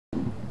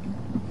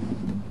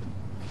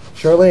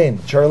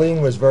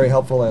Charlene was very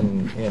helpful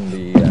in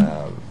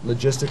the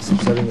logistics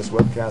of setting this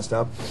webcast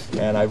up,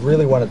 and I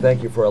really want to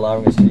thank you for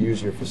allowing us to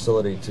use your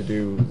facility to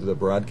do the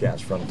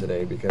broadcast from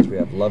today, because we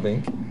have Love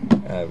Inc.,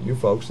 you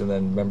folks, and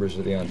then members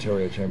of the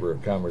Ontario Chamber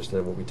of Commerce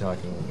that will be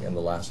talking in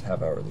the last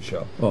half hour of the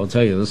show. Well, I'll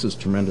tell you, this is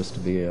tremendous to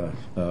be a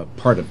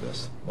part of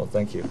this. Well,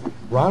 thank you.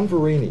 Ron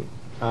Verini,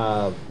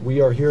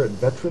 we are here at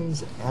Veteran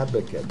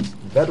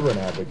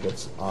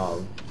Advocates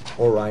of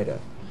Ida.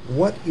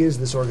 What is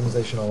this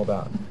organization all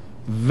about?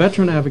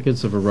 Veteran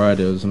Advocates of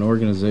Ida is an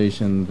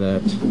organization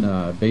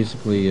that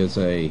basically is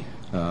a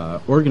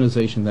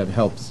organization that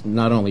helps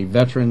not only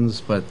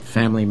veterans but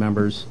family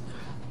members,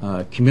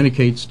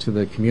 communicates to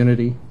the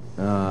community,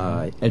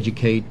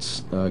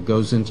 educates,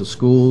 goes into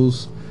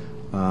schools.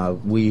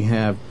 We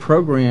have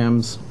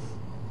programs,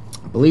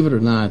 believe it or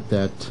not,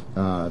 that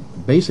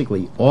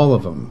basically all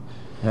of them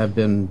have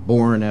been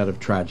born out of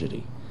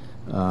tragedy.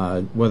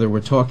 Whether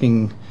we're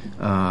talking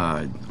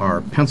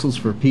our Pencils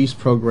for Peace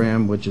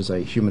program, which is a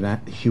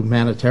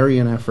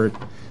humanitarian effort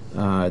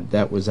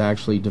that was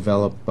actually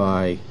developed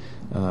by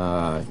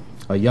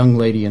a young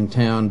lady in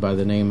town by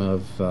the name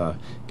of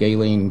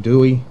Gayleen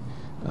Dewey.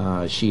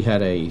 She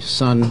had a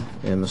son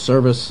in the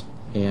service,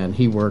 and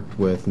he worked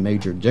with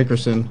Major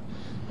Dickerson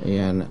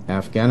in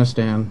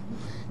Afghanistan,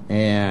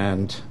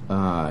 and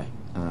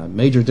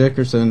Major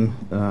Dickerson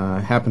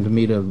happened to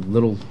meet a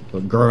little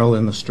girl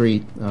in the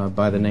street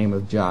by the name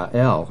of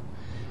Jael,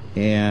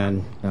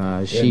 and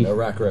she in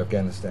Iraq or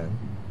Afghanistan.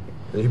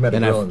 He met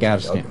in girl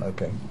Afghanistan.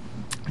 Okay.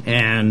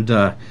 And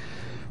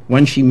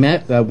when he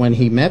met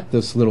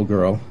this little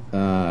girl,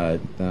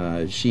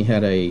 she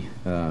had a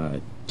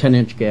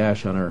 10-inch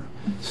gash on her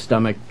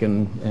stomach,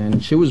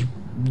 and she was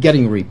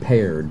getting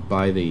repaired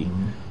by the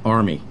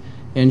Army,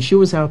 and she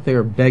was out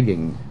there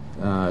begging,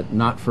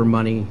 not for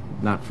money,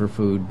 not for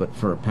food, but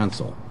for a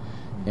pencil.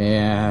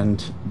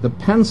 And the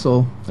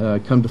pencil,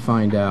 come to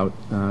find out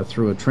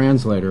through a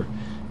translator,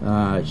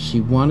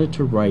 she wanted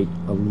to write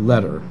a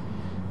letter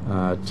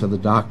to the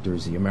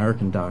doctors, the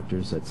American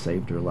doctors that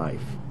saved her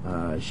life.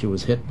 She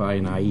was hit by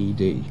an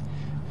IED,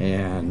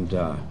 and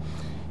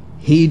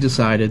he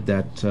decided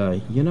that,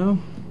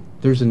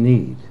 there's a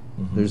need.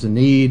 There's a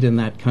need in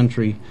that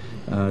country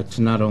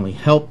to not only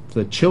help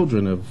the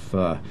children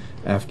of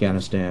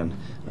Afghanistan,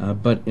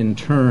 but in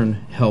turn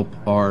help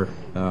our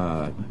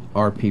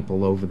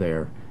people over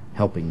there,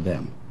 helping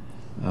them.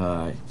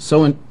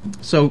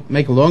 So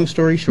make a long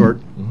story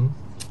short,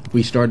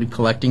 we started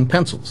collecting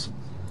pencils.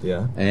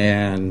 Yeah.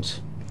 And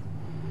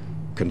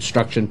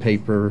construction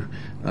paper,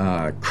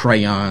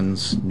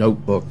 crayons,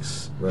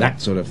 notebooks,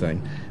 that sort of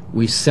thing.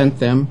 We sent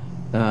them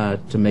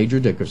to Major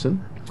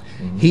Dickerson.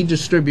 He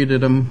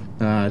distributed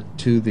them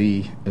to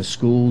the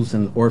schools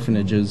and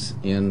orphanages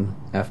in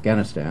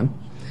Afghanistan.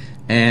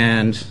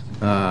 And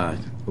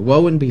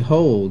lo and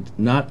behold,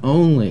 not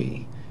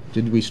only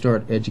did we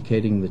start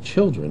educating the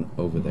children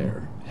over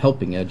there,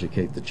 helping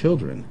educate the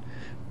children,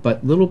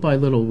 but little by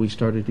little we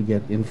started to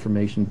get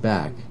information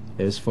back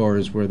as far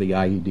as where the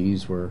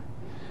IEDs were,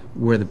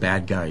 where the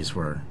bad guys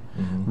were,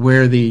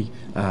 where the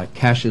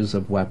caches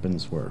of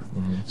weapons were.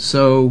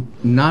 So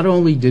not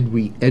only did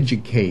we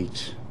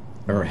educate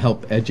or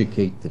help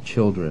educate the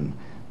children,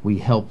 we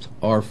helped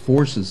our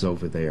forces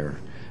over there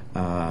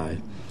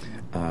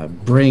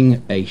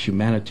bring a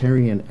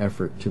humanitarian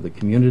effort to the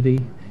community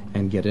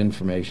and get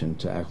information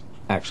to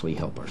actually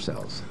help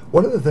ourselves.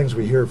 One of the things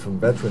we hear from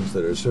veterans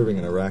that are serving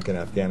in Iraq and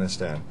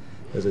Afghanistan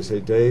is they say,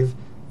 Dave,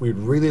 we'd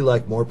really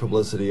like more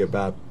publicity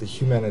about the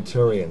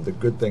humanitarian, the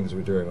good things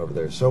we're doing over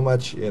there. So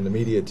much in the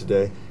media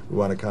today, we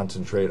want to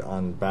concentrate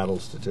on battle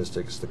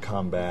statistics, the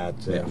combat,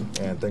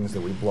 and things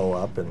that we blow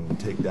up and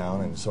take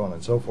down and so on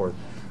and so forth.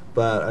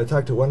 But I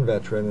talked to one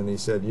veteran, and he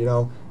said,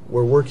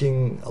 we're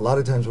working, a lot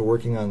of times we're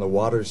working on the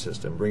water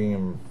system, bringing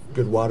them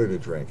good water to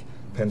drink,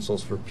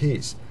 Pencils for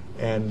Peace.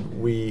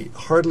 And we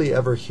hardly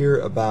ever hear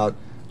about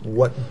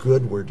what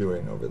good we're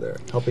doing over there,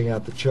 helping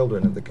out the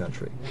children of the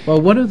country. Well,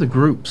 what are the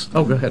groups?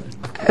 Oh, go ahead.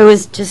 I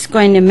was just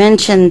going to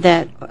mention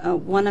that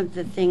one of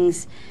the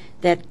things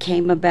that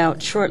came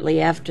about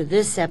shortly after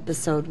this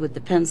episode with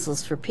the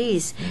Pencils for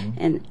Peace,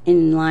 and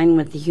in line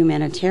with the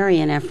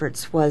humanitarian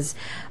efforts, was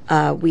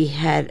we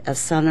had a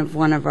son of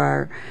one of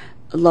our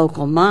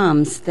local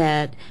moms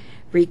that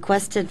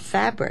requested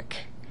fabric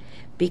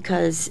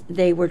because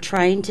they were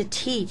trying to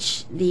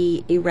teach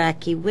the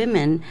Iraqi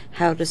women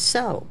how to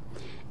sew.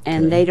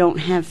 And they don't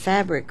have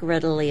fabric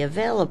readily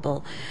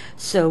available.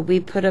 So we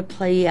put a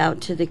plea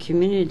out to the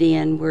community,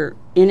 and we're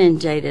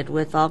inundated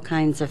with all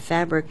kinds of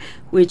fabric,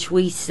 which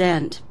we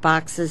sent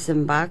boxes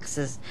and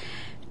boxes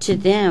to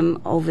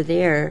them over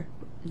there.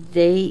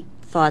 They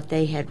thought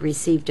they had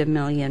received $1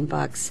 million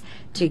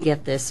to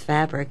get this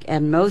fabric,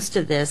 and most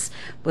of this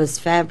was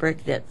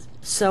fabric that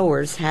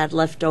sewers had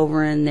left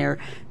over in their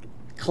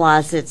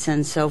closets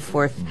and so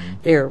forth,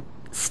 their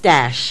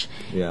stash.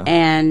 Yeah.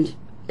 And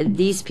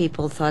these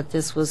people thought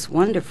this was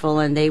wonderful,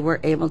 and they were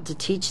able to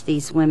teach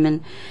these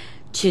women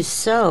to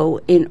sew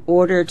in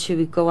order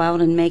to go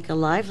out and make a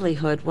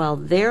livelihood while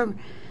their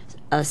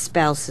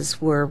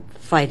spouses were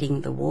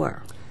fighting the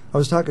war. I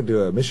was talking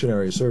to a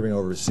missionary serving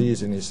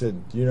overseas, and he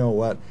said, you know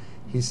what?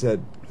 He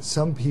said,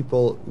 some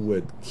people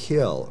would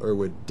kill or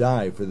would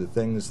die for the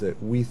things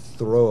that we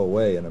throw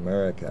away in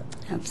America.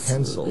 Absolutely.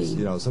 Pencils.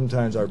 You know,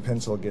 sometimes our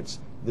pencil gets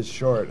this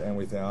short, and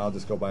we think, oh, I'll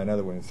just go buy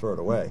another one and throw it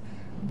away.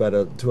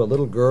 But to a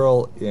little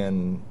girl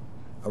in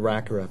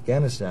Iraq or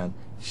Afghanistan,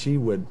 she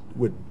would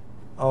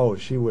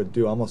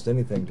do almost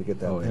anything to get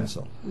that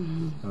pencil.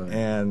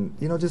 And,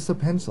 you know, just a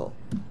pencil.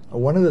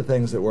 One of the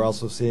things that we're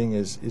also seeing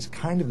is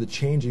kind of the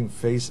changing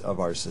face of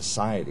our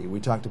society. We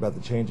talked about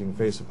the changing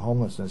face of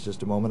homelessness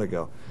just a moment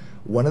ago.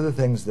 One of the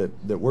things that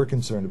we're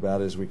concerned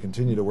about as we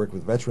continue to work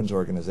with veterans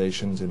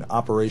organizations in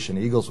Operation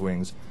Eagle's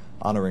Wings,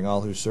 honoring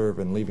all who serve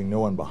and leaving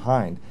no one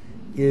behind,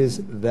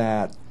 is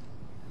that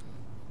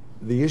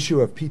the issue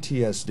of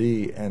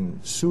PTSD and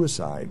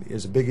suicide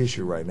is a big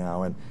issue right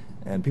now.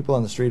 And people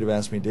on the street have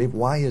asked me, Dave,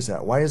 why is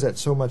that? Why is that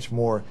so much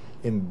more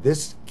in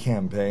this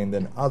campaign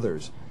than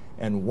others?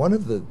 And one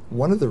of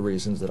the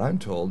reasons that I'm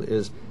told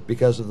is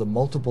because of the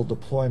multiple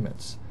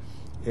deployments.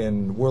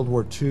 In World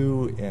War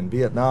II and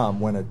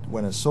Vietnam,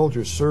 when a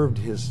soldier served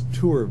his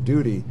tour of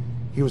duty,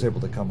 he was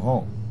able to come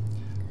home.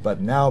 But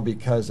now,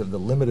 because of the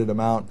limited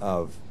amount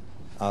of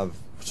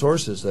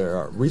resources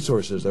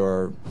there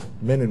are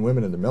men and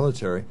women in the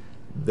military,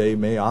 they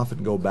may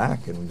often go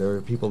back, and there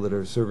are people that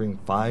are serving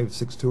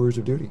 5-6 tours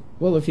of duty.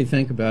 Well, if you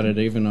think about it,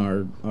 even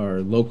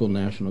our local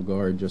National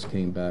Guard just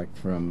came back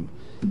from,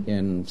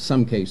 in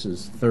some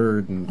cases,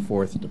 3rd and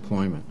 4th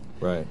deployment.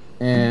 Right.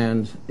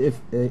 And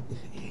if, you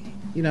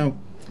know,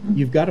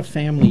 you've got a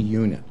family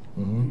unit,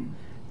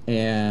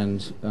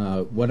 and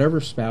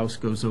whatever spouse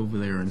goes over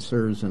there and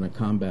serves in a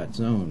combat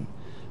zone,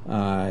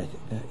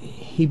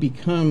 he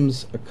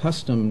becomes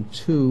accustomed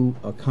to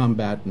a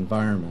combat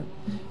environment,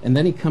 and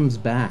then he comes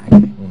back,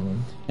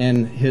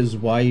 and his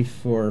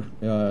wife or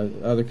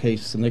other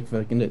case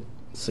significant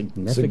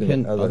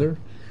other,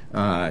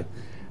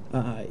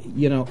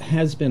 you know,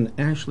 has been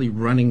actually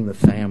running the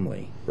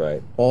family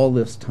all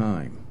this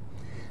time,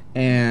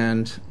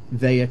 and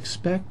they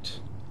expect,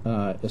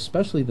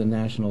 especially the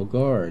National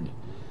Guard,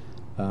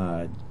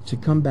 to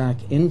come back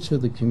into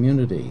the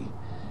community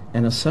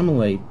and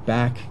assimilate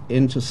back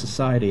into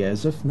society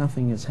as if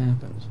nothing has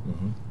happened.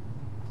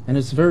 And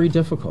it's very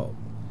difficult.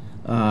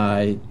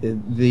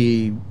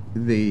 The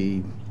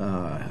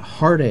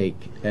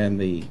heartache and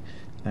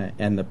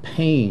the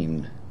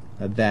pain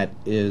that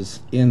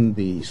is in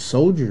the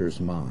soldier's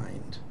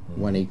mind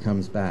when he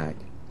comes back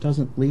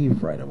doesn't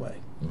leave right away.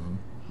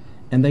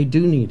 And they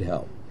do need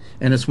help.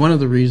 And it's one of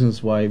the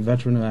reasons why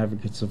Veteran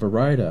Advocates of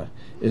Ida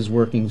is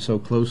working so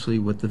closely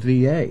with the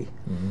VA.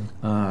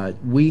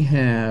 We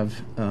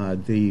have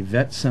the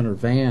Vet Center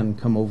van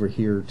come over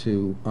here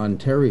to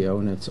Ontario,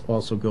 and it's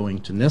also going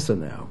to Nissa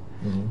now.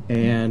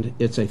 And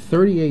it's a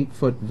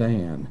 38-foot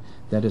van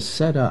that is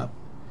set up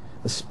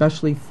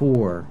especially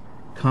for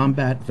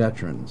combat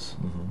veterans.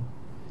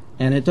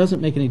 And it doesn't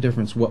make any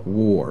difference what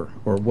war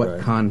or what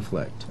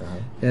conflict.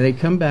 And they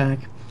come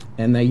back,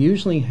 and they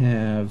usually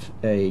have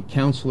a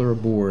counselor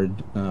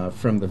aboard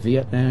from the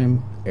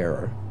Vietnam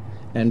era,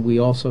 and we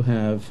also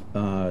have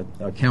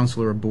a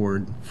counselor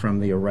aboard from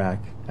the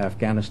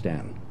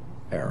Iraq-Afghanistan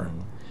era.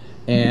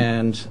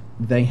 And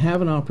they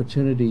have an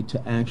opportunity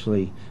to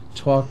actually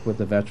talk with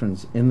the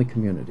veterans in the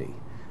community,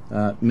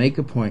 make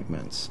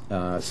appointments,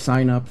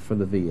 sign up for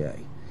the VA,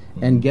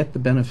 and get the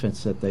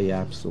benefits that they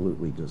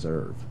absolutely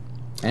deserve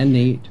and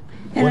need.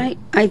 And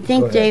I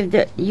think, Dave,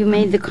 that you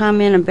made the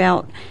comment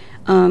about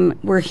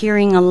we're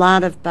hearing a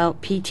lot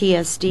about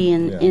PTSD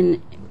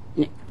in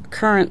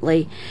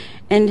currently,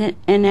 and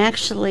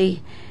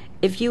actually,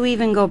 if you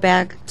even go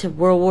back to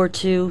World War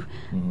II,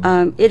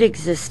 it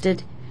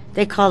existed.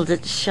 They called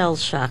it shell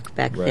shock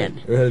back then.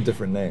 It had a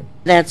different name.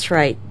 That's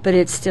right, but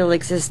it still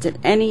existed.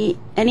 Any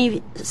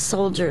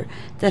soldier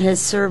that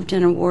has served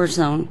in a war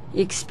zone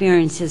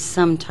experiences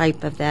some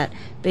type of that,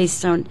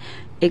 based on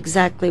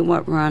exactly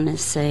what Ron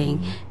is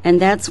saying, and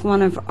that's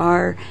one of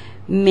our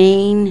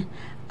main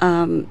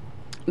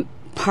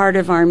part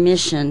of our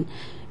mission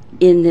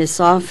in this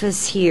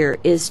office here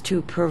is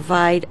to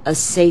provide a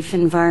safe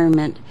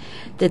environment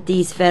that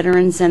these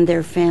veterans and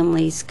their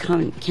families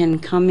can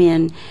come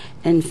in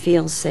and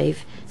feel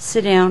safe,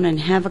 sit down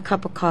and have a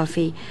cup of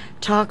coffee,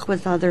 talk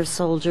with other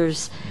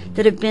soldiers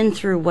that have been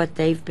through what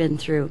they've been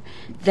through.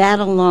 That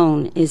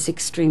alone is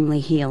extremely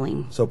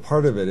healing. So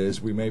part of it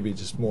is we may be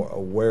just more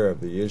aware of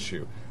the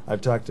issue.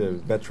 I've talked to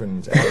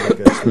veterans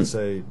advocates that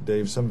say,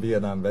 Dave, some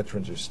Vietnam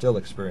veterans are still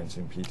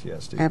experiencing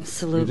PTSD.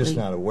 Absolutely. You're just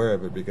not aware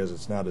of it because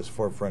it's not as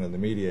forefront in the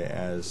media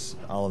as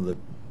all of the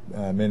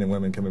men and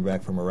women coming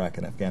back from Iraq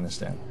and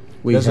Afghanistan.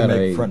 It doesn't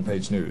make front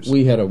page news.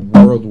 We had a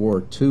World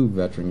War II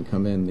veteran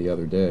come in the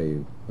other day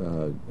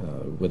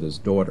with his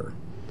daughter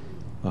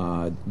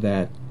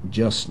that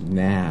just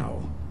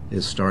now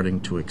is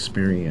starting to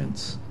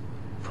experience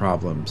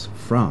problems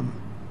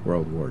from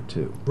World War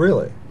II.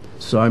 Really?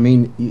 So, I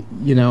mean,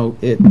 you know,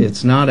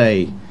 it's not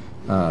a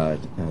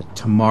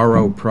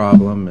tomorrow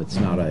problem. It's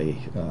not a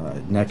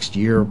next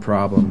year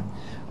problem.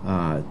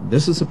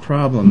 This is a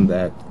problem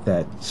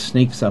that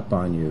sneaks up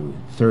on you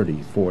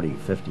 30, 40,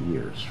 50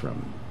 years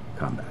from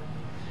combat.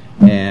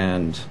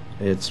 And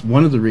it's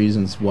one of the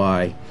reasons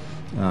why,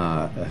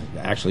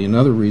 actually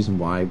another reason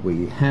why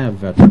we have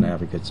Veteran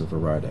Advocates of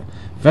Ida.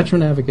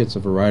 Veteran Advocates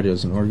of Ida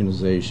is an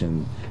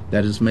organization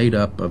that is made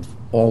up of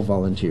all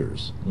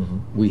volunteers.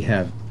 We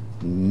have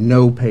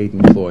no paid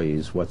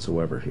employees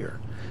whatsoever here.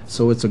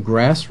 So it's a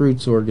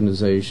grassroots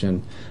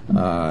organization.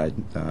 Our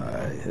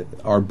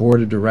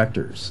board of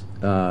directors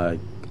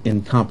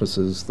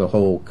encompasses the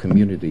whole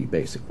community,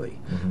 basically.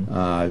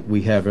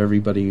 We have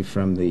everybody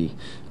from the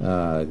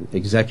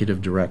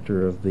executive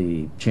director of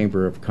the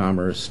Chamber of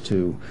Commerce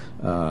to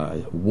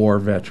war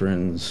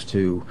veterans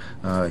to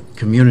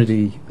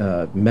community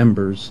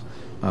members.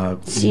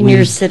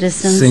 Senior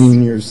citizens.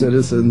 Senior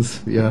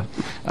citizens, yeah.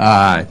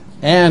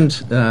 And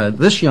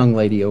this young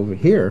lady over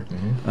here,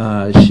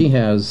 she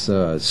has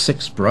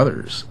 6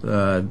 brothers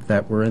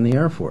that were in the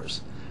Air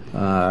Force,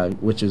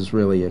 which is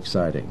really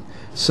exciting.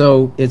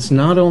 So it's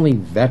not only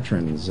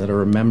veterans that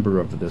are a member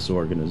of this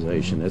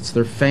organization, it's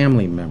their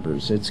family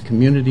members, it's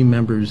community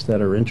members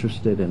that are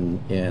interested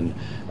in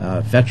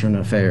veteran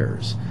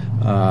affairs.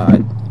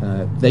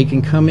 They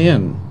can come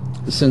in,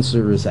 since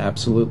there is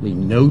absolutely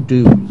no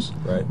dues,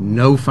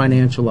 no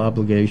financial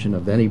obligation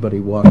of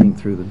anybody walking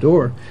through the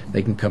door.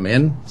 They can come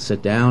in,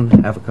 sit down,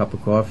 have a cup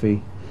of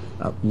coffee,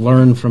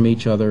 learn from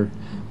each other.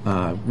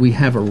 We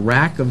have a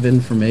rack of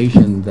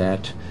information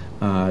that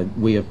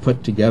we have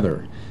put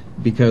together,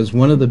 because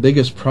one of the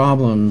biggest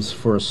problems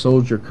for a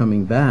soldier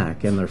coming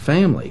back and their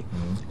family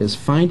is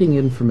finding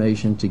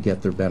information to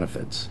get their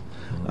benefits.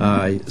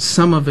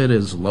 Some of it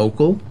is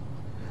local,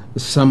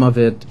 some of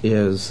it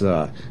is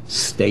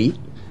state,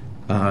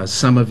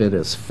 some of it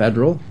is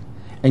federal,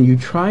 and you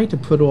try to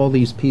put all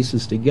these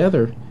pieces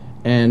together,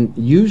 and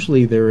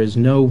usually there is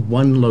no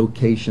one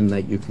location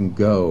that you can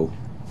go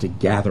to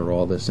gather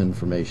all this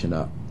information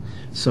up.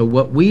 So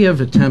what we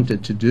have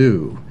attempted to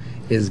do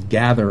is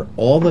gather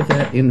all of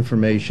that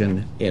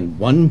information in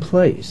one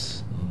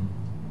place.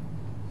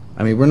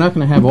 I mean, we're not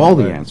going to have all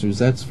the answers,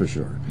 that's for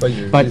sure.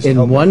 But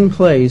in one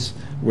place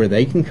where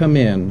they can come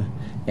in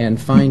and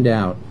find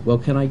out, well,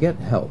 can I get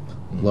help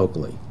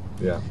locally?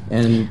 Yeah.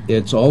 And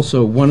it's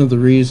also one of the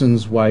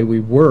reasons why we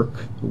work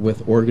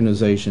with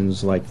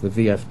organizations like the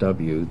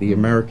VFW, the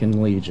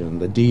American Legion,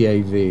 the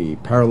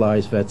DAV,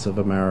 Paralyzed Vets of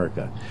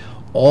America.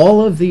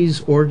 All of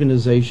these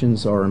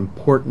organizations are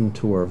important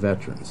to our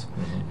veterans.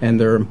 And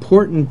they're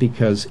important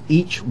because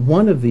each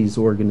one of these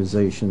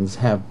organizations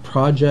have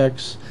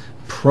projects,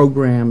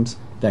 programs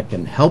that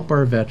can help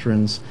our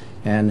veterans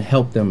and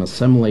help them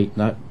assimilate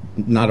not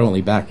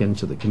only back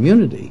into the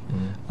community,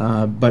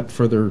 but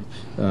for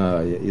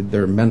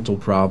their mental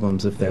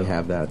problems if they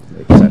have that,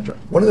 etc.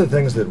 One of the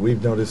things that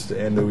we've noticed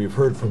and that we've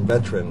heard from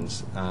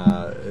veterans,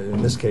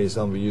 in this case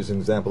I'll be using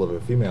an example of a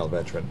female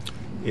veteran,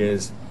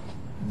 is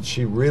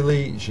she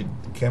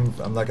came,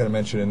 I'm not going to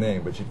mention a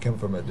name, but she came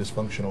from a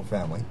dysfunctional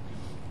family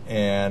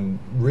and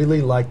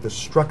really liked the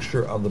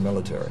structure of the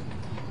military.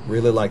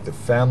 Really like the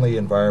family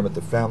environment,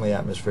 the family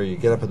atmosphere. You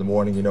get up in the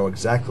morning, you know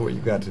exactly what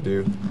you've got to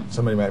do.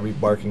 Somebody might be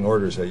barking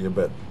orders at you,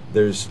 but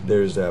there's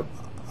a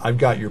I've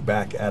got your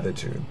back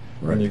attitude.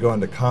 When you go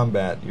into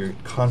combat, you're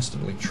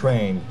constantly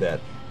trained that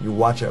you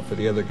watch out for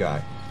the other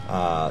guy.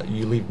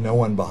 You leave no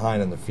one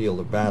behind in the field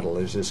of battle.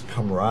 There's this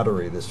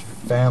camaraderie, this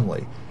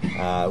family,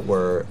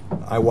 where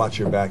I watch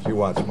your back, you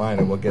watch mine,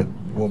 and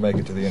we'll make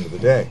it to the end of the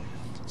day.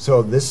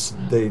 So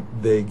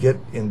they get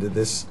into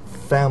this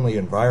family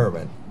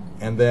environment,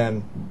 and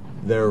then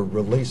they're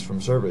released from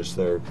service.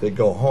 They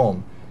go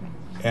home,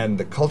 and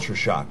the culture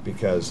shock,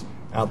 because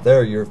out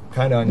there you're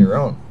kind of on your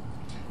own,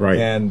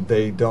 and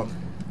they don't.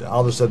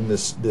 All of a sudden,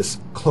 this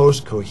close,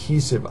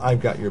 cohesive,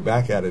 I've got your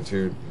back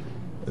attitude.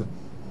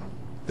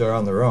 They're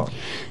on their own,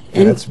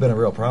 and that's been a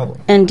real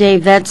problem. And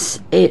Dave,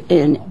 that's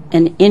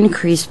an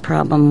increased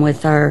problem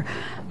with our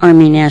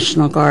Army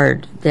National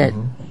Guard, that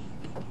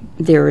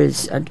there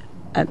is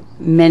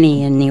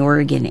many in the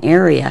Oregon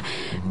area,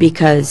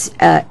 because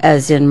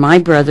as in my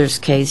brother's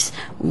case,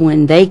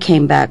 when they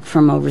came back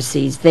from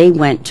overseas, they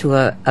went to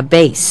a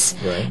base,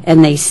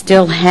 and they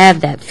still have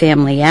that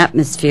family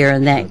atmosphere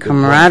and that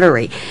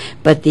camaraderie.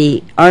 But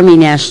the Army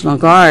National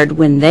Guard,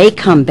 when they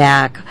come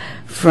back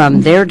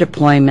from their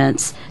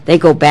deployments, they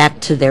go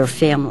back to their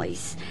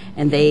families,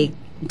 and they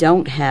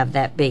don't have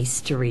that base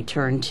to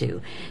return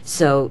to.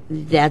 So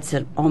that's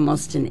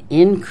almost an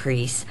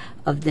increase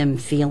of them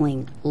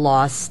feeling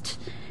lost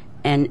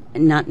and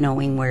not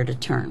knowing where to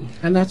turn.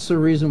 And that's the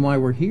reason why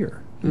we're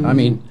here. I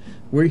mean,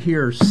 we're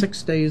here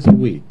 6 days a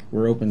week.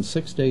 We're open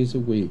 6 days a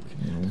week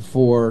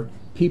for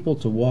people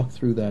to walk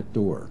through that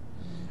door.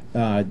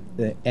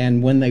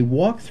 And when they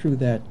walk through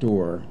that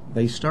door,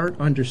 they start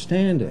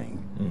understanding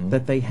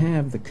that they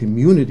have the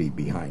community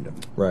behind them.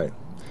 Right.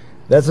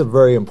 That's a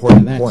very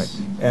important point.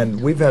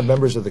 And we've had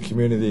members of the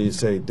community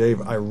say,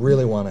 Dave, I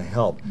really want to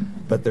help,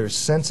 but they're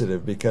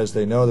sensitive because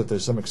they know that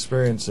there's some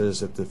experiences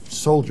that the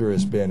soldier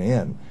has been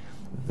in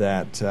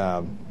that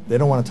they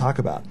don't want to talk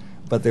about,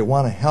 but they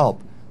want to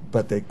help,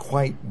 but they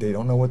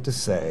don't know what to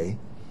say.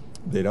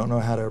 They don't know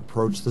how to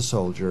approach the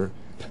soldier.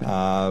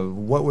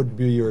 What would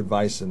be your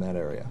advice in that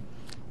area?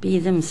 Be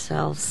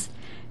themselves.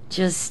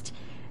 Just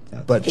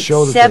But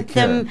show that they accept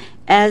care. them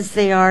as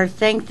they are,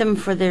 thank them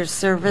for their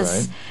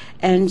service, Right.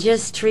 and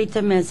just treat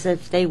them as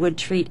if they would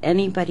treat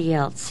anybody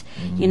else.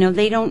 Mm-hmm. You know,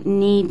 they don't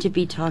need to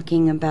be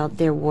talking about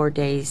their war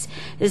days,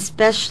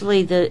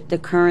 especially the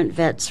current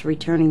vets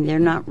returning. They're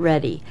not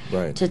ready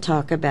Right. to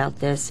talk about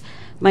this.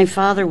 My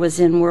father was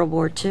in World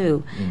War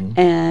II, Mm-hmm.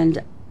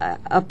 and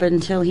up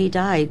until he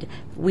died,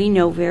 we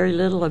know very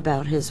little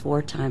about his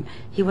wartime.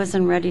 He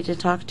wasn't ready to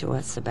talk to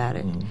us about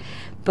it. Mm-hmm.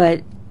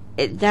 But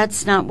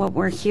that's not what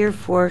we're here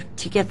for,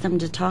 to get them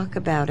to talk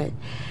about it.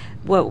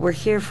 What we're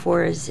here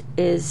for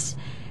is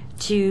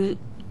to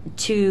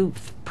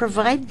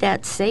provide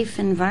that safe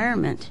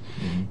environment,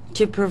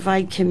 to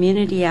provide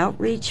community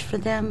outreach for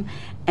them,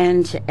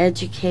 and to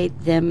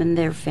educate them and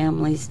their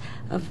families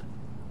of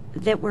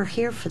that we're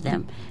here for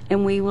them,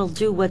 and we will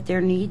do what their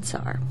needs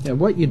are. And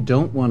what you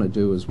don't want to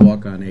do is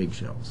walk on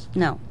eggshells.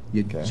 No.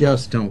 You Okay.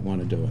 just don't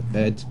want to do it.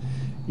 That,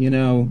 you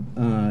know,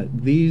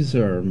 these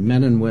are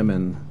men and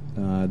women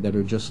that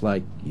are just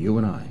like you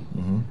and I.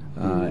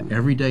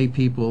 Everyday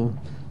people.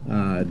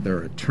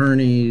 They're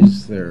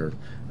attorneys. They're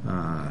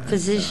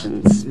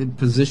Physicians.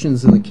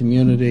 positions in the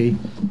community.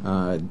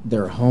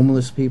 They're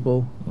homeless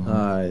people.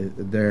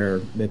 They're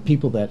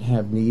people that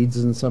have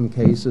needs in some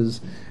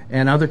cases.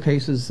 And other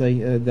cases,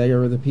 they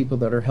are the people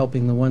that are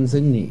helping the ones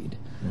in need.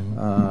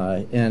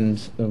 And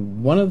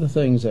one of the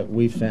things that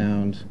we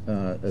found,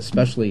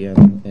 especially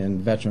in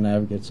Veteran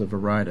Advocates of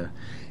Ida,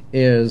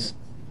 is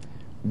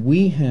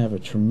we have a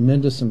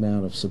tremendous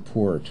amount of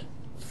support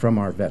from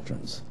our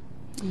veterans.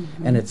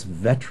 And it's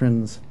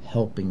veterans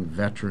helping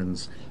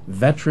veterans,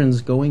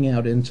 veterans going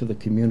out into the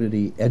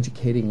community,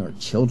 educating our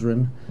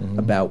children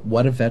about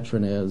what a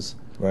veteran is,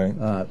 Right.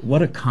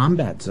 what a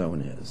combat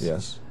zone is.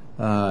 Yes.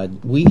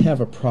 We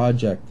have a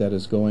project that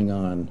is going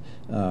on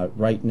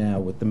right now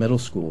with the middle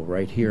school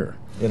right here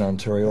In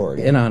Ontario,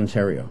 Oregon. in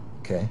Ontario.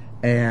 Okay.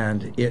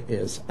 And it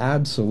is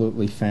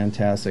absolutely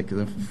fantastic.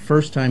 The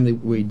first time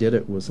that we did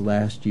it was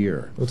last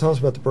year. Well, tell us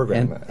about the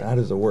program. And- How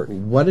does it work?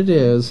 What it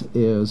is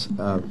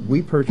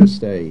we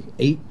purchased a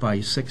 8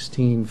 by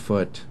 16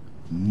 foot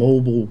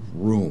mobile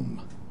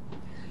room,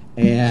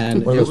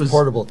 and One it of those was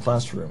portable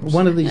classrooms.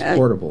 one of these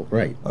portable,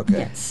 right? Okay.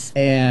 Yes.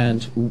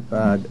 And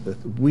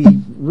we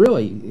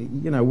really,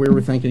 you know, we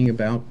were thinking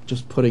about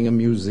just putting a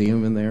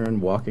museum in there and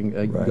walking,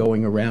 Right.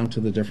 going around to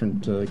the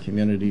different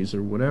communities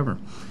or whatever.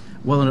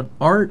 Well, an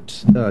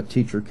art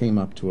teacher came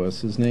up to us.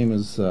 His name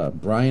is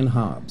Brian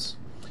Hobbs.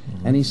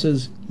 And he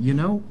says, you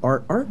know,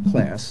 our art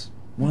class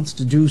wants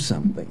to do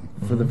something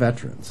for the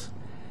veterans.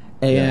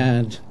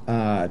 And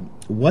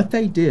what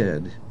they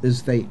did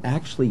is they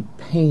actually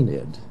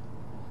painted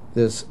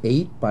this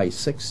 8 by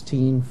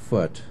 16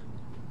 foot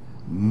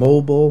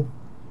mobile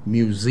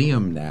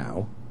museum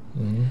now.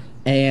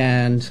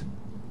 And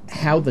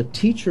how the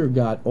teacher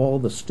got all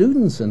the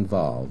students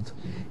involved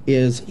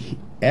is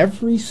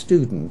every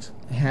student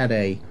had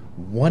a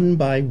 1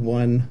 by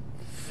 1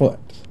 foot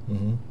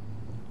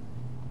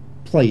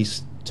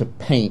place to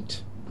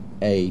paint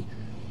a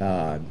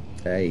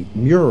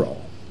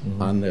mural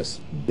on this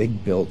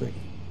big building,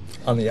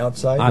 On the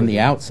outside? on the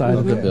outside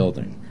of the Okay.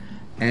 building.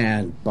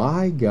 And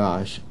by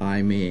gosh,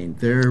 I mean,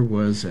 there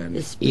was an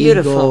It's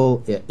beautiful.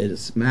 eagle. It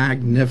is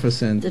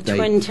magnificent. The They-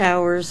 Twin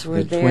Towers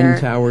were the there. Twin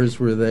Towers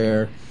were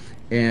there,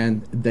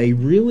 and they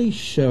really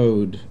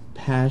showed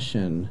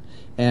passion.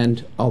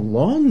 And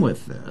along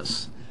with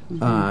this,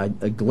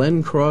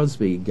 Glenn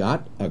Crosby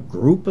got a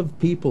group of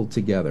people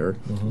together,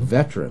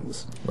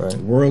 veterans, Right.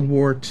 World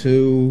War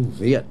II,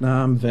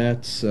 Vietnam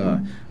vets,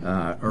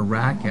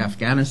 Iraq,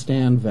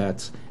 Afghanistan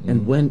vets,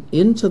 and went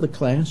into the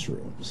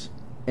classrooms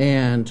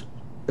and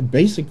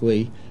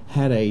basically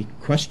had a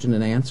question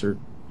and answer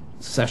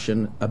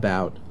session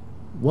about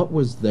what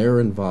was their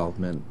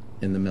involvement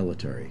in the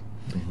military.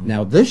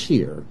 Now this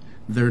year,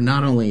 they're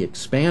not only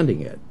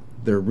expanding it,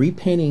 they're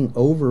repainting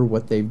over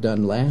what they've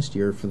done last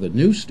year for the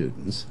new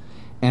students,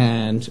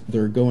 and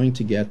they're going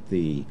to get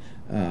the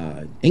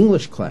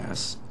English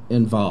class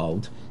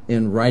involved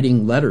in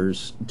writing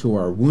letters to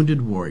our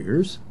wounded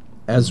warriors,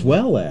 as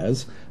well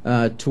as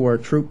to our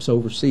troops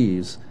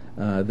overseas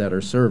that are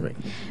serving.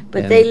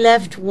 But And- they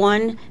left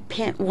one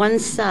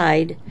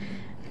side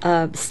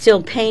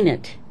still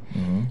painted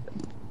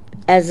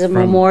as a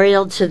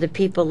memorial to the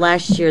people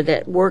last year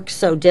that worked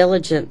so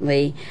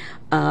diligently.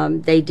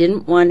 They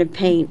didn't want to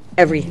paint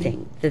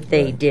everything that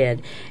they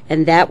did,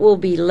 and that will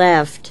be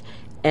left.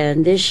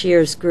 And this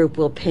year's group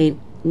will paint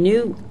a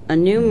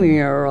new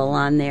mural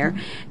on there,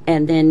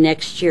 and then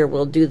next year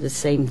we'll do the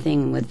same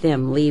thing with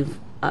them. Leave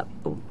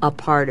a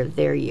part of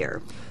their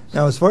year.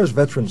 Now, as far as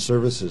veteran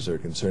services are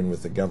concerned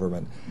with the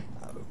government,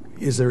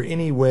 is there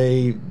any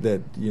way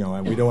that, you know,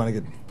 and we don't want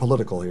to get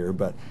political here,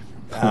 but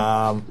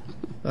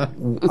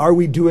are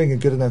we doing a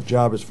good enough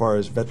job as far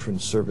as veteran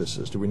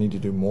services? Do we need to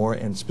do more,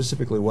 and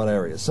specifically what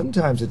areas?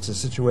 Sometimes it's a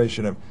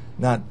situation of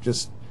not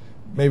just,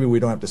 maybe we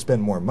don't have to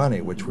spend more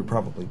money, which we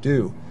probably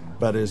do,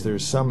 but is there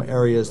some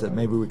areas that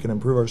maybe we can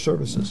improve our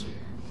services?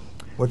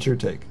 What's your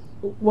take?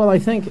 Well, I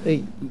think,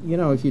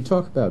 if you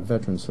talk about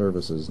veteran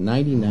services,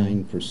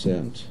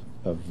 99%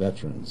 of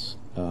veterans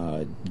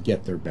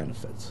get their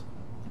benefits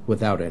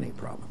without any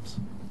problems.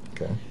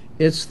 Okay.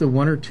 It's the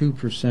 1 or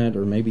 2%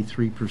 or maybe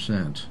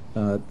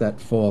 3% that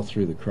fall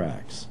through the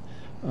cracks.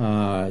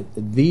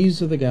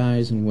 These are the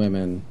guys and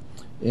women,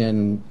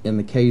 in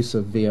the case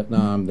of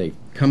Vietnam, they've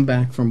come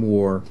back from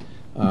war,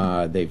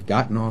 they've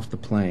gotten off the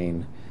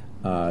plane,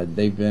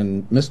 they've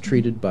been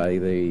mistreated by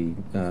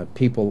the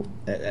people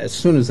as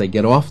soon as they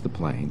get off the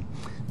plane.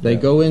 They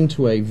go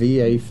into a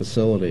VA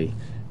facility,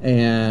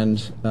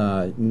 and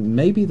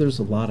maybe there's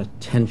a lot of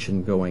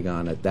tension going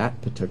on at that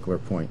particular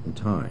point in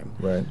time.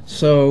 Right.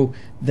 So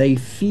they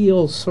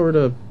feel sort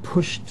of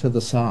pushed to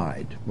the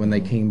side when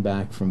they came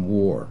back from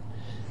war.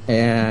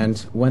 And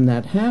when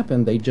that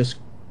happened, they just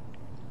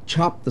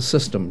chopped the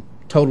system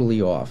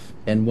totally off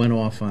and went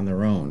off on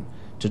their own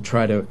to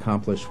try to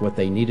accomplish what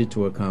they needed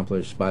to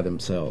accomplish by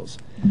themselves.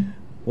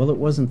 Well, it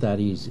wasn't that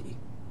easy.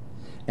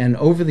 And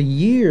over the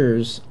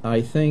years,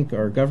 I think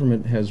our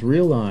government has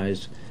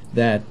realized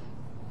that,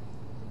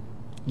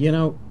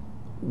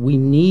 we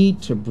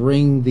need to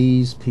bring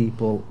these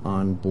people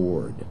on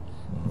board.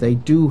 They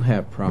do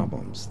have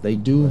problems. They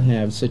do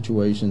have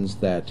situations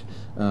that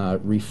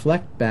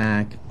reflect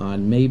back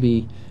on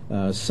maybe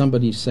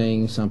somebody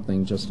saying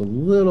something just a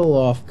little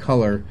off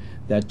color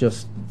that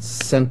just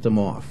sent them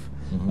off.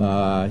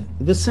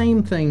 The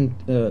same thing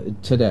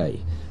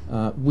today.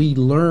 We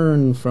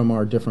learn from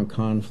our different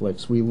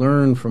conflicts. We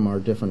learn from our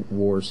different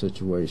war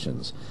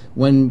situations.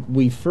 When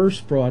we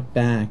first brought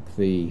back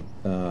the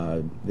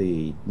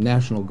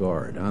National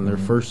Guard on their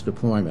first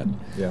deployment,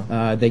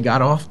 they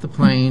got off the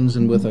planes,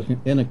 and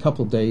in a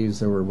couple days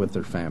they were with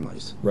their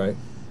families. Right.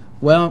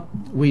 Well,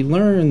 we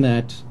learned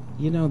that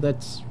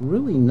that's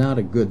really not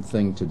a good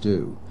thing to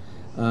do,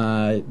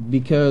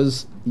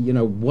 because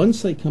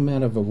once they come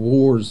out of a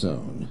war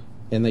zone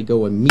and they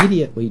go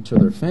immediately to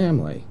their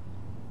family,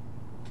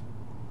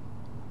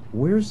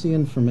 where's the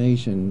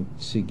information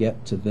to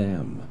get to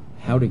them,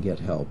 how to get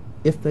help,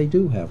 if they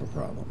do have a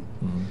problem?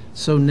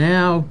 So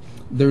now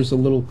there's a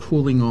little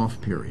cooling off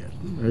period.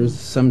 There's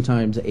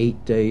sometimes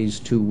 8 days,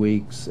 2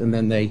 weeks, and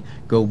then they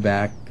go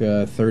back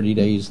 30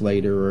 days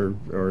later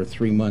or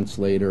 3 months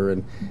later,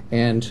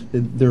 and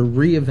they're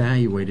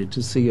reevaluated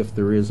to see if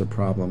there is a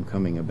problem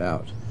coming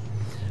about.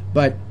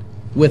 But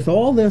with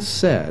all this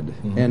said,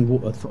 and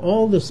with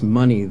all this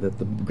money that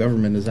the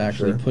government is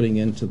actually putting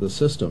into the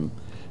system,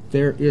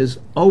 there is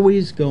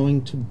always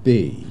going to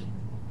be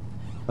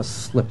a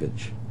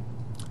slippage.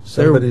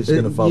 Somebody's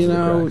going to fall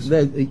through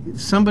the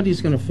cracks.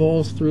 Somebody's going to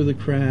fall through the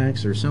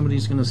cracks, or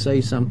somebody's going to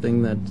say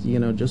something that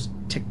just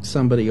ticked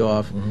somebody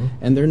off,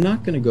 and they're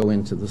not going to go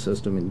into the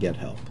system and get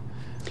help.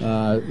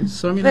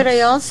 But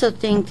I also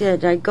think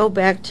that I go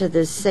back to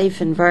this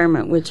safe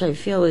environment, which I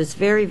feel is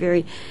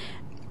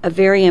a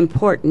very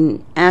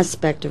important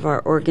aspect of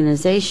our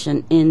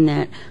organization, in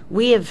that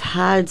we have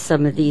had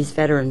some of these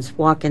veterans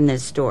walk in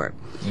this door.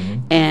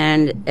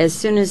 And as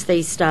soon as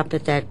they stop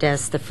at that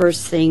desk, the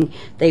first thing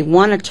they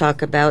want to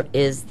talk about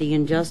is the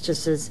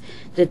injustices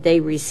that they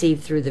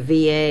received through the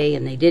VA,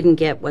 and they didn't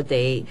get what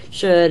they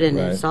should, and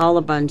it's all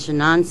a bunch of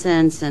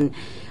nonsense and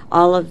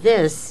all of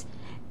this.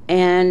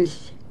 And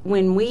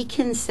when we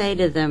can say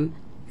to them,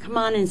 come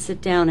on and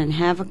sit down and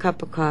have a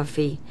cup of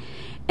coffee,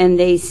 and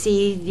they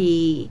see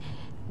the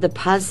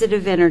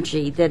positive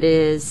energy that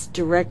is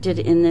directed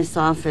in this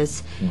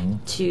office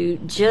to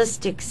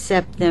just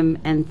accept them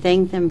and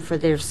thank them for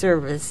their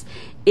service,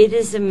 it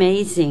is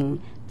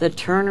amazing, the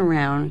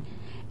turnaround.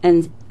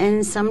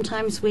 And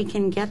sometimes we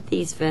can get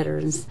these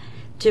veterans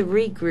to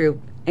regroup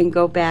and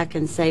go back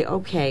and say,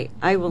 okay,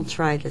 I will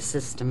try the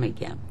system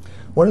again.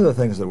 One of the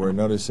things that we're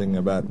noticing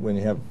about when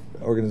you have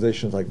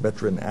organizations like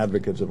Veteran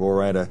Advocates of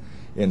ORIDA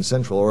in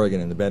Central Oregon,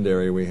 in the Bend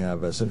area, we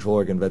have Central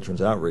Oregon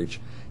Veterans Outreach,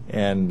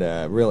 and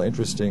a real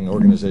interesting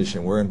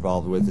organization we're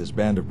involved with is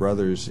Band of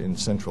Brothers in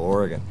Central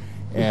Oregon.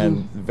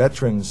 And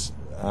veterans,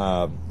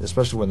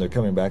 especially when they're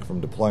coming back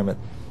from deployment,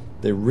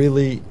 they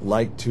really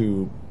like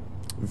to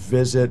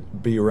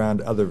visit, be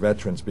around other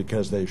veterans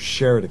because they've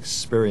shared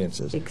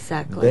experiences.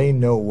 Exactly. They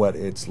know what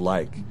it's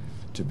like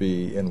to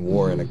be in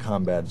war in a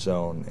combat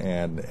zone,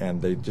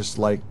 and they just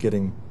like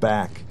getting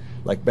back.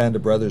 Like Band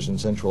of Brothers in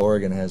Central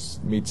Oregon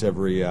meets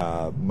every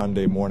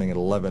Monday morning at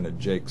 11 at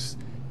Jake's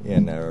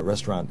in a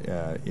restaurant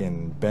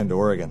in Bend,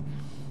 Oregon.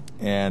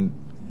 And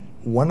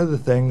one of the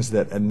things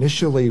that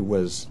initially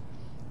was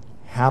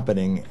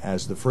happening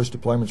as the first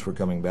deployments were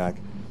coming back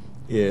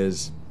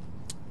is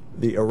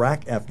the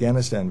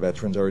Iraq-Afghanistan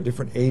veterans are a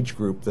different age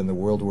group than the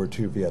World War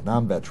II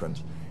Vietnam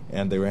veterans,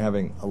 and they were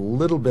having a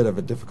little bit of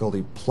a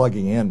difficulty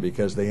plugging in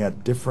because they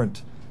had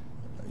different,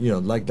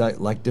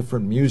 like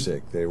different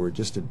music. They were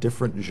just a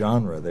different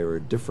genre. They were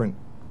a different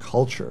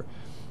culture.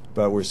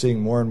 But we're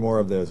seeing more and more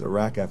of those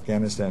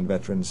Iraq-Afghanistan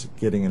veterans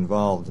getting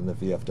involved in the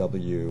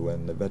VFW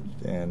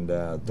and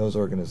those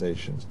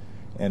organizations,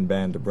 and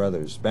Band of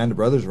Brothers. Band of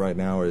Brothers right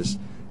now is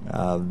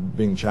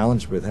being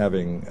challenged with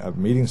having a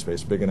meeting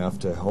space big enough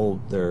to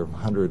hold their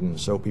 100 and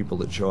so people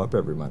that show up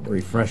every Monday.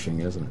 Refreshing,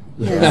 isn't it?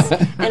 Yes.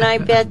 And I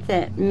bet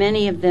that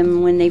many of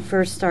them, when they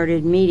first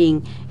started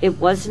meeting, it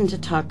wasn't to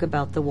talk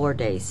about the war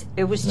days.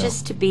 It was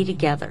just to be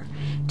together,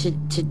 to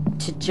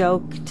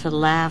joke, to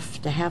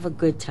laugh, to have a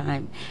good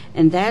time.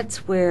 And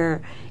that's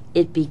where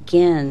it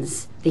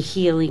begins, the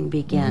healing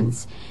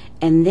begins.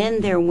 And then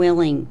they're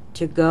willing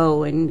to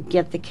go and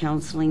get the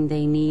counseling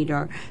they need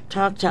or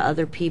talk to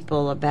other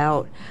people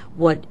about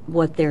what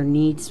their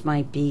needs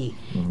might be.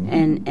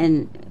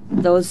 And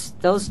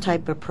those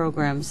type of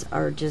programs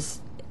are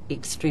just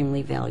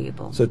extremely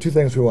valuable. So 2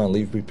 things we want to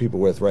leave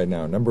people with right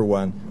now. Number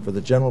 1, for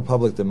the general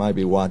public that might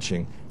be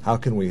watching, how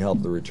can we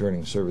help the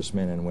returning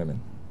servicemen and women?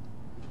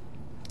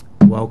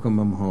 Welcome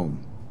them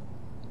home.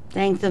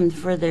 Thank them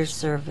for their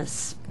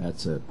service.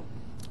 That's it.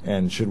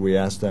 And should we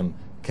ask them,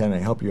 can I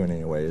help you in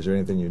any way? Is there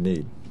anything you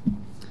need?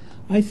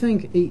 I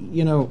think,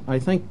 I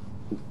think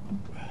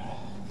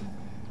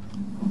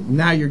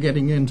now you're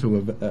getting into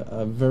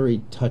a very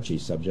touchy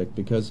subject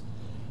because,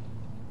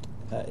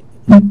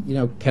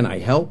 can I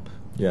help?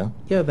 Yeah?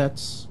 Yeah,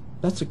 that's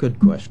a good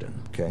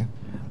question. Okay.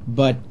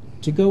 But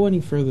to go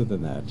any further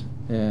than that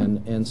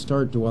and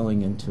start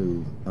dwelling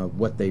into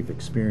what they've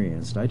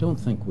experienced, I don't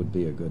think would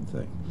be a good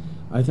thing.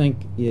 I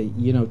think,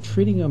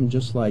 treating them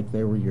just like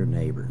they were your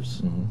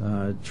neighbors,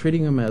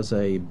 treating them as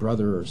a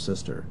brother or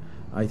sister,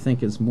 I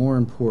think is more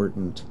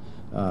important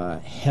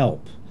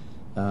help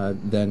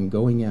than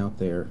going out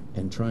there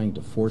and trying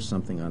to force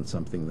something on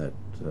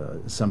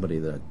somebody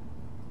that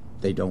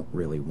they don't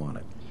really want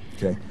it.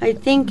 Okay. I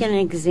think an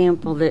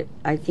example that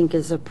I think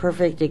is a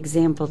perfect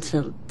example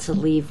to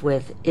leave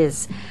with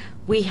is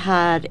we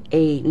had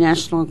a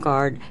National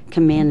Guard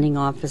commanding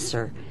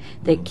officer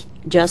that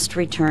just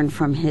returned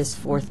from his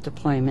 4th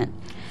deployment.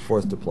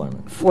 4th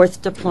deployment.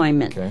 4th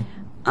deployment. Okay.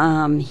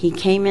 He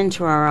came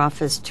into our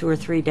office 2 or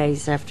 3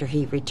 days after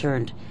he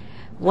returned.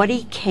 What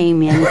he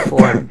came in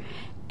for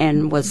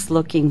and was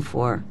looking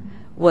for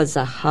was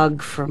a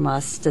hug from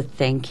us to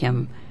thank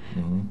him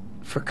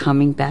for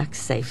coming back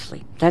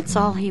safely. That's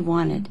all he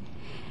wanted.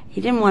 He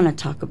didn't want to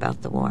talk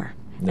about the war.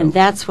 No. And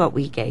that's what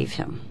we gave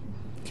him.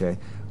 Okay.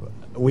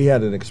 We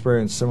had an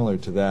experience similar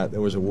to that. It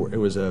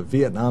was a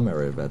Vietnam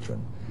era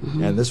veteran,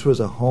 and this was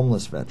a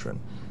homeless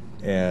veteran,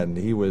 and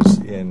he was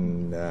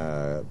in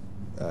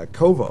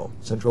COVO,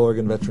 Central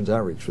Oregon Veterans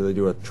Outreach, where they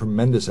do a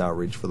tremendous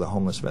outreach for the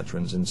homeless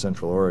veterans in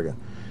Central Oregon.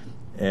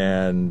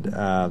 And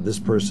this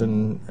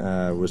person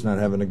was not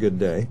having a good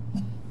day,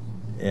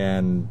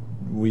 and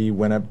we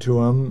went up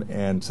to him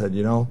and said,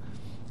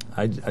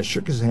 I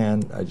shook his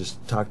hand, I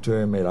just talked to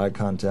him, made eye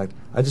contact.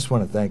 I just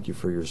want to thank you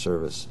for your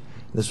service.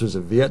 This was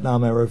a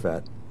Vietnam-era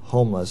vet,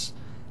 homeless,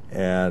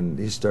 and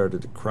he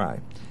started to cry.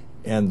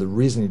 And the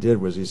reason he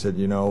did was he said,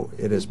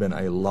 it has been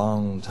a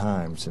long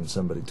time since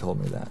somebody told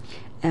me that.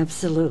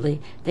 Absolutely.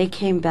 They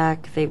came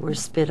back, they were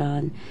spit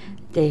on,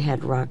 they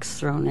had rocks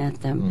thrown at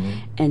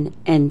them,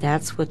 and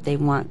that's what they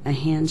want, a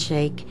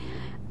handshake,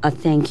 a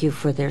thank you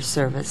for their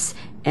service,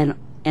 and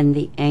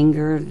the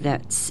anger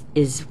that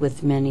is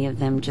with many of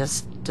them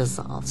just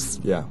dissolves.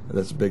 Yeah,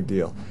 that's a big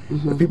deal.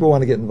 If people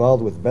want to get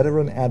involved with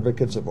Veteran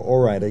Advocates of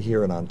ORIDA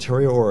here in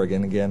Ontario,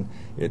 Oregon, again,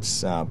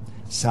 it's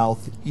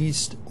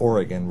southeast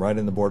Oregon, right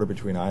in the border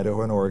between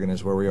Idaho and Oregon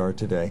is where we are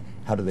today.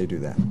 How do they do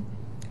that?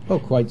 Oh,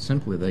 quite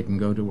simply, they can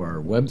go to our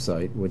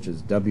website, which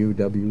is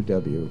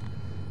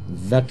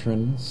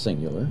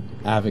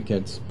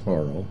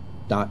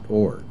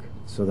www.veteransingular.advocates.org.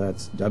 So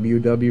that's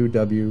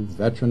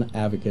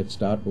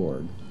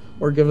www.veteranadvocates.org.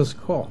 Or give us a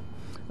call,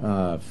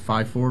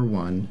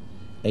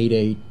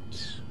 541-88...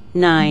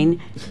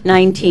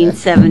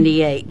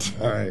 1978.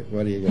 All right,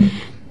 what do you got?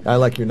 I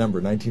like your number,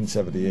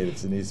 1978.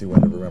 It's an easy one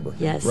to remember.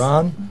 Yes.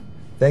 Ron,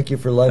 thank you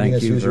for letting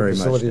us use your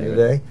facility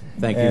today.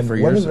 Thank you and for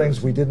your one of the service.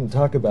 things we didn't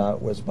talk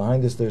about was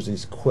behind us there's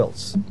these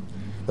quilts.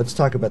 Let's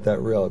talk about that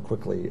real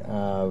quickly.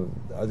 Are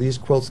these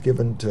quilts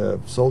given to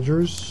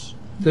soldiers?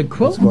 The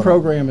quilt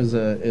program is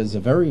a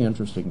very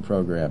interesting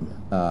program.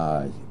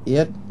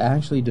 It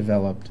actually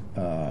developed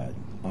on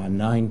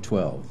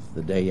 9/12,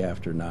 the day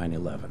after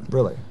 9/11.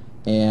 Really?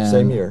 And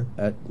Same year?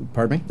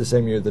 Pardon me? The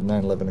same year that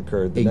 9/11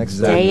 occurred. The next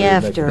Exactly. day, Day they were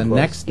after. making The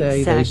quilts. next day they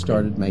Exactly.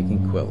 started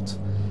making quilts.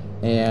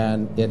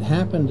 And it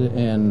happened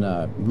in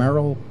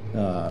Merrill,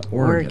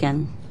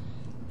 Oregon.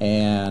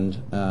 And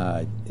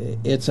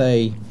it's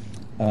a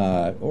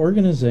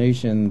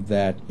organization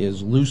that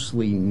is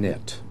loosely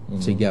knit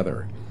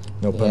together.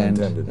 No pun And,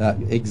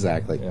 intended.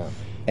 Exactly. Yeah.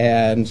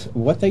 And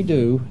what they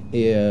do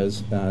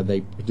is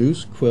they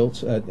produce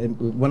quilts.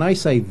 And when I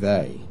say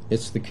they,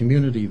 it's the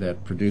community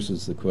that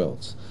produces the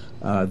quilts.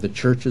 The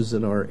churches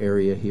in our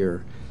area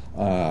here,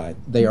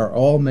 they are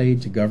all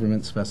made to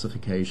government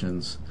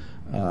specifications.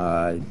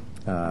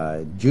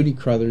 Judy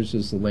Crothers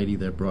is the lady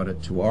that brought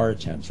it to our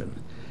attention.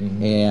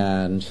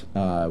 And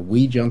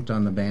we jumped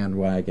on the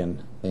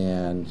bandwagon,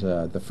 and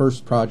the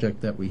first project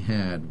that we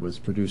had was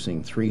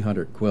producing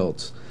 300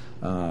 quilts.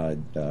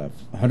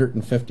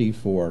 150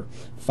 for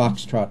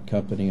Foxtrot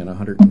Company and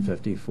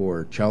 150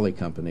 for Charlie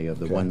Company of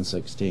the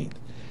 116th.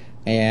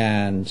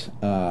 and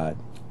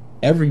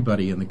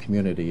everybody in the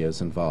community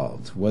is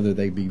involved, whether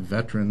they be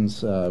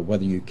veterans,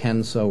 whether you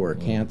can sew or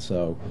can't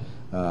sew,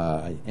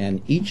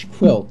 and each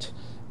quilt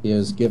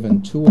is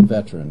given to a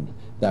veteran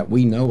that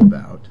we know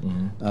about,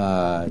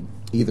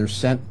 either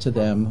sent to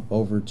them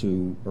over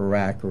to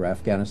Iraq or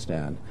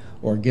Afghanistan,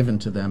 or given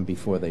to them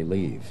before they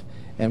leave.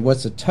 And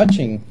what's a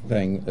touching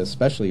thing,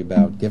 especially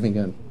about giving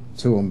it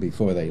to them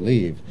before they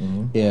leave,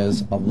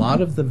 is a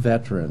lot of the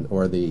veteran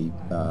or the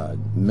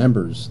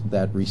members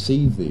that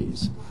receive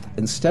these,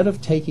 instead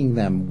of taking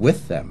them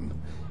with them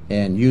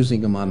and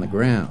using them on the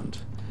ground,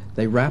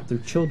 they wrap their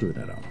children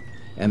in them,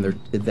 and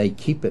they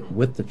keep it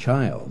with the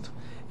child.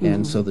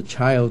 And so the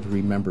child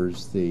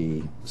remembers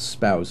the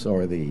spouse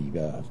or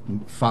the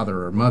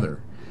father or mother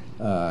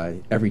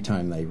every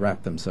time they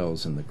wrap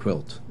themselves in the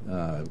quilt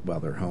while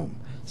they're home.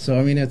 So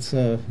I mean, it's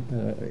a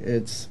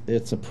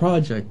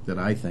project that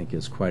I think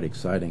is quite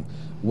exciting.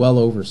 Well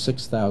over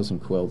 6,000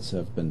 quilts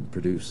have been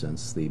produced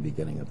since the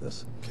beginning of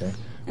this. Okay.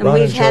 And Ron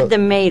we've had Char-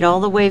 them made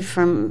all the way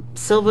from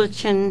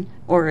Silverton,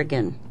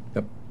 Oregon.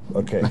 Yep.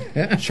 Okay.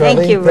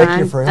 Thank you, Thank Ron.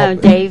 you for helping.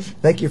 Dave.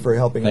 Thank you for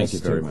helping Thank us you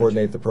to very much.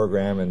 coordinate the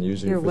program and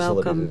use your You're facility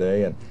welcome.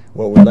 today. And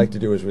what we'd like to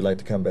do is we'd like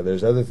to come back.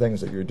 There's other things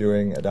that you're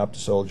doing, Adopt a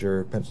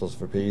Soldier, Pencils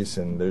for Peace,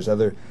 and there's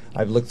other.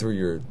 I've looked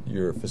through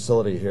your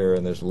facility here,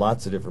 and there's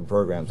lots of different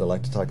programs. I'd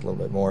like to talk a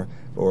little bit more,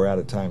 but we're out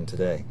of time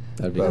today.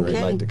 That'd be But great. we'd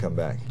Okay. like to come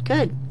back.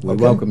 Good. We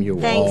Okay. welcome you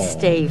all. Thanks,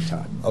 Dave.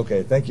 Todd.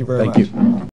 Okay, thank you very Thank much. you.